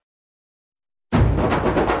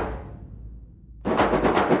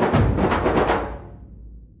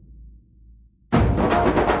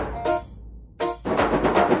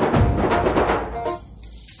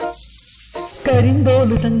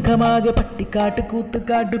കരിന്തോല് സംഘമാകെ പട്ടിക്കാട്ട്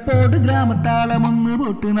കൂത്തുകാട്ട് പോട് ഗ്രാമത്താളമൊന്ന്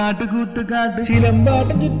പോട്ട് നാട്ടുകൂത്തുകാട്ട്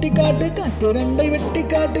ചിലമ്പാട്ടം ചുറ്റിക്കാട്ട് കാറ്റ് രണ്ടൈ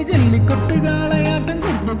വെട്ടിക്കാട്ട് ജല്ലിക്കൊട്ട് കാളയാട്ടം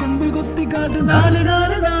കുറുത്ത കൊമ്പിൽ കുത്തിക്കാട്ട് നാല്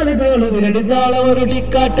കാല് നാല് തോള് വിരടി താളം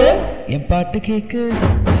ഒരുടിക്കാട്ട് എം പാട്ട് കേക്ക്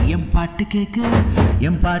എം പാട്ട് കേക്ക്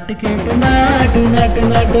എം പാട്ട് കേക്ക് നാട്ടു നാട്ടു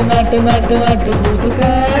നാട്ടു നാട്ടു നാട്ടു നാട്ടു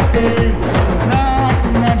കൂത്തുകാട്ട് നാട്ടു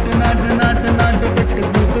നാട്ടു നാട്ടു നാട്ടു നാട്ടു കെട്ട്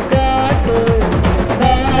കൂത്തുകാട്ട്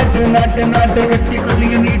നാട്ടു നാട്ടു നാട്ടു വെട്ടി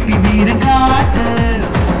കൊതിയ നീട്ടി വീര് കാട്ട്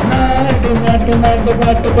നാട്ടു നാട്ടു നാട്ടു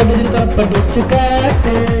പാട്ട് പഠിച്ച് തപ്പടിച്ച്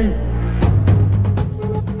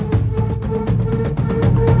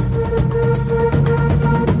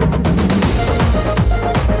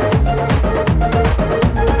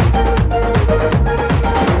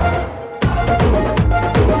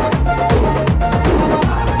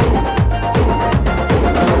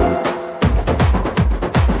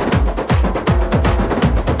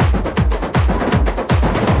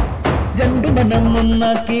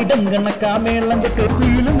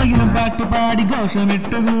കുയിലും മയിലും പാട്ടുപാടി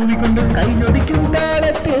ഘോഷമിട്ട് കൂവിക്കൊണ്ട് കൈയൊടിക്കും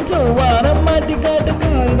താളത്തിൽ ചൊവ്വാനം മാറ്റിക്കാട്ട്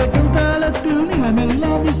കാൽവെട്ടും താളത്തിൽ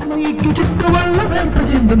നിലമെല്ലാം വിസ്മയിക്കും ചുറ്റുവെള്ളം വേർപ്പ്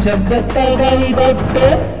ചിന്തും ശബ്ദത്താൽ കൈതൊട്ട്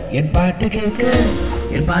എൻ പാട്ട് കേക്ക്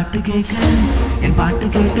എൻ പാട്ട് കേക്ക് എൻ പാട്ട്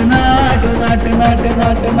കേട്ട് നാട്ടു നാട്ടു നാട്ടു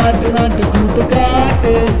നാട്ടു നാട്ടു നാട്ടു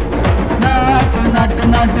കൂത്തുകാട്ട് നാട്ടു നാട്ടു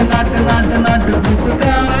നാട്ടു നാട്ടു നാട്ടു നാട്ടു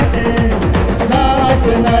കൂത്തുകാട്ട്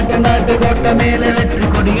നാട്ടു നാട്ടു നാട്ടു കൊട്ടമേലെ വെട്ടി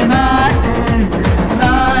കൊടിയ നാട്ട്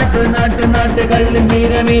നാട്ടു നാട്ടു നാട്ടു കള്ളും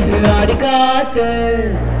മീരമീറ്റ് ആടിക്കാട്ട്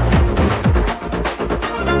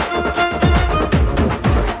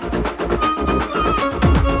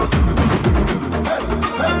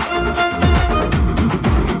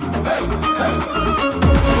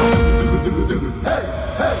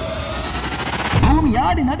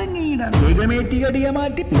ഭൂമിയാടി നടങ്ങിയിടാൻ വേഗമേറ്റി കടിയ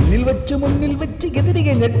മാറ്റി പിന്നിൽ വെച്ച് മുന്നിൽ വെച്ച്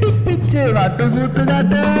എതിരികെ ഞെട്ടിപ്പിച്ച്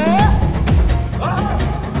നാട്ടുകൂട്ടുകാട്ട്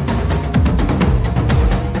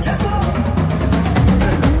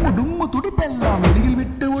ഉടുമ്പ് തുടിപ്പെല്ലാം വെളിയിൽ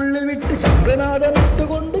വിട്ട് ഉള്ളിൽ വിട്ട്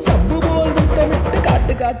ശബ്ദനാഥമിട്ടുകൊണ്ട് ശബ്ദ പോൽ മുത്തമിട്ട്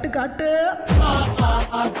കാട്ട് കാട്ട് കാട്ട്